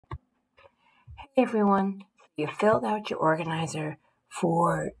Hey everyone, you filled out your organizer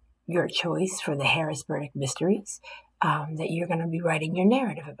for your choice for the Harris Burdick mysteries that you're going to be writing your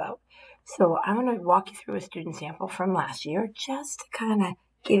narrative about. So I'm going to walk you through a student sample from last year just to kind of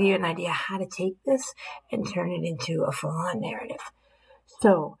give you an idea how to take this and turn it into a full-on narrative.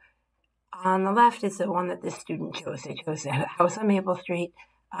 So on the left is the one that this student chose. They chose the house on Maple Street.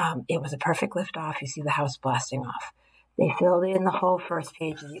 It was a perfect liftoff. You see the house blasting off. They filled in the whole first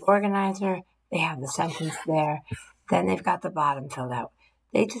page of the organizer. They have the sentence there. Then they've got the bottom filled out.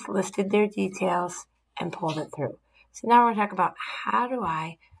 They just listed their details and pulled it through. So now we're going to talk about how do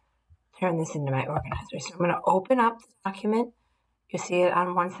I turn this into my organizer. So I'm going to open up the document. You'll see it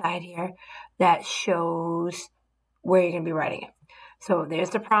on one side here that shows where you're going to be writing it. So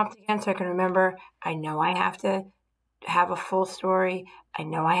there's the prompt again, so I can remember. I know I have to have a full story. I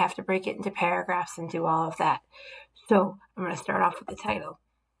know I have to break it into paragraphs and do all of that. So I'm going to start off with the title.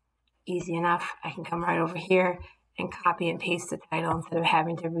 Easy enough. I can come right over here and copy and paste the title instead of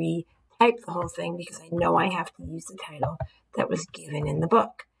having to retype the whole thing because I know I have to use the title that was given in the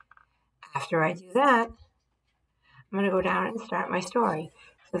book. After I do that, I'm going to go down and start my story.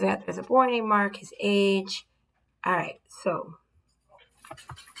 So there's a boy named Mark, his age. All right, so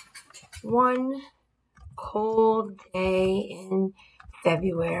one cold day in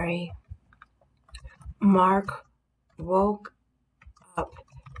February, Mark woke up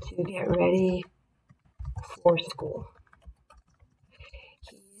to get ready for school.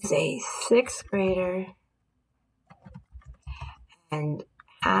 He's a sixth grader and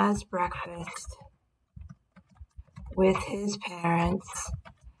has breakfast with his parents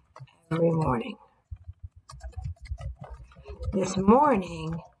every morning. This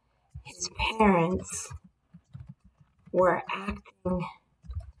morning, his parents were acting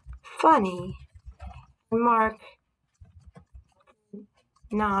funny, and Mark did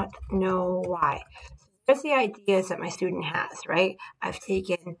not know why. There's the ideas that my student has, right? I've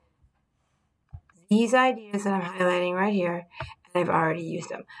taken these ideas that I'm highlighting right here, and I've already used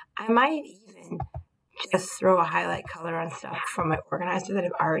them. I might even just throw a highlight color on stuff from my organizer that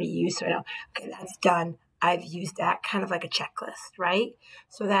I've already used, so I know, okay, that's done. I've used that, kind of like a checklist, right?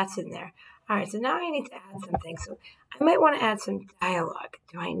 So that's in there. All right, so now I need to add something. So I might want to add some dialogue.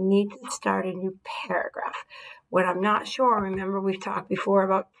 Do I need to start a new paragraph? When I'm not sure, remember we've talked before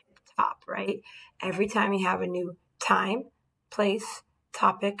about top, right? Every time you have a new time, place,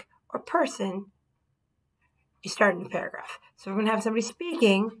 topic, or person, you start a new paragraph. So if I'm going to have somebody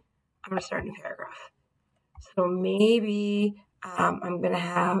speaking, I'm going to start a new paragraph. So maybe I'm going to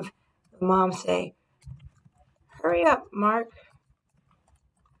have the mom say, "Hurry up, Mark.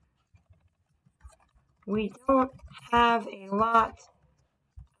 We don't have a lot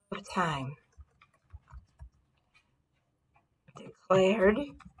of time," declared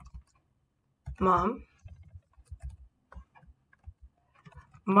Mom.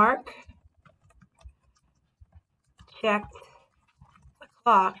 Mark checked the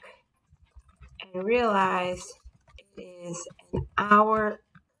clock and realized it is an hour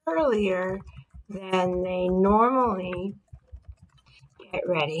earlier than they normally get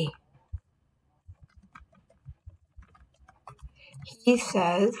ready. He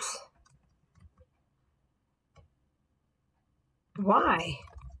says, "Why?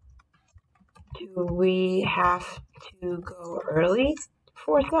 Do we have to go early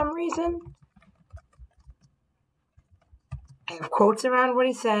for some reason?" I have quotes around what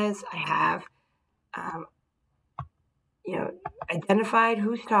he says. I have, identified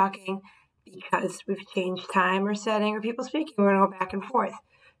who's talking because we've changed time or setting or people speaking. We're going to go back and forth.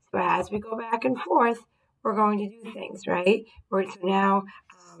 So as we go back and forth, we're going to do things, right? So now,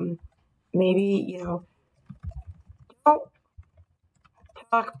 maybe, don't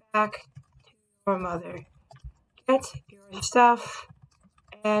talk back to your mother. Get your stuff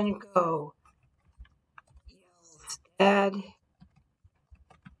and go, yells Dad.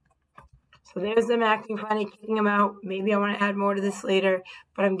 So there's them acting funny, kicking him out. Maybe I want to add more to this later,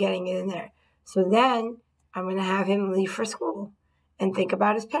 but I'm getting it in there. So then I'm going to have him leave for school and think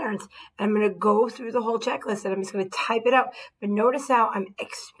about his parents. And I'm going to go through the whole checklist and I'm just going to type it out. But notice how I'm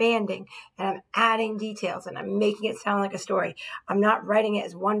expanding and I'm adding details and I'm making it sound like a story. I'm not writing it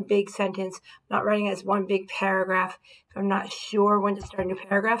as one big sentence, I'm not writing it as one big paragraph. If I'm not sure when to start a new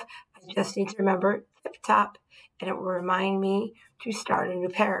paragraph, I just need to remember tip top and it will remind me to start a new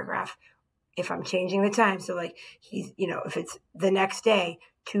paragraph. If I'm changing the time, so like if it's the next day,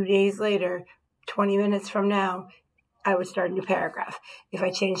 2 days later, 20 minutes from now, I would start a new paragraph. If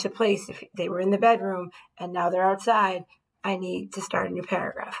I change the place, if they were in the bedroom and now they're outside, I need to start a new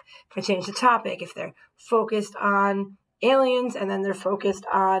paragraph. If I change the topic, if they're focused on aliens and then they're focused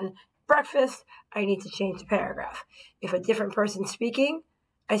on breakfast, I need to change the paragraph. If a different person's speaking,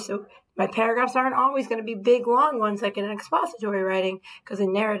 my paragraphs aren't always going to be big, long ones like in an expository writing, because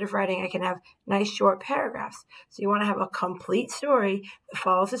in narrative writing, I can have nice, short paragraphs. So you want to have a complete story that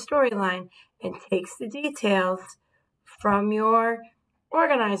follows a storyline and takes the details from your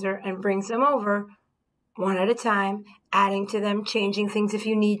organizer and brings them over one at a time, adding to them, changing things if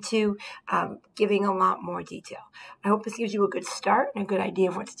you need to, giving a lot more detail. I hope this gives you a good start and a good idea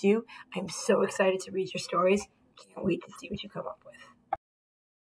of what to do. I'm so excited to read your stories. Can't wait to see what you come up with.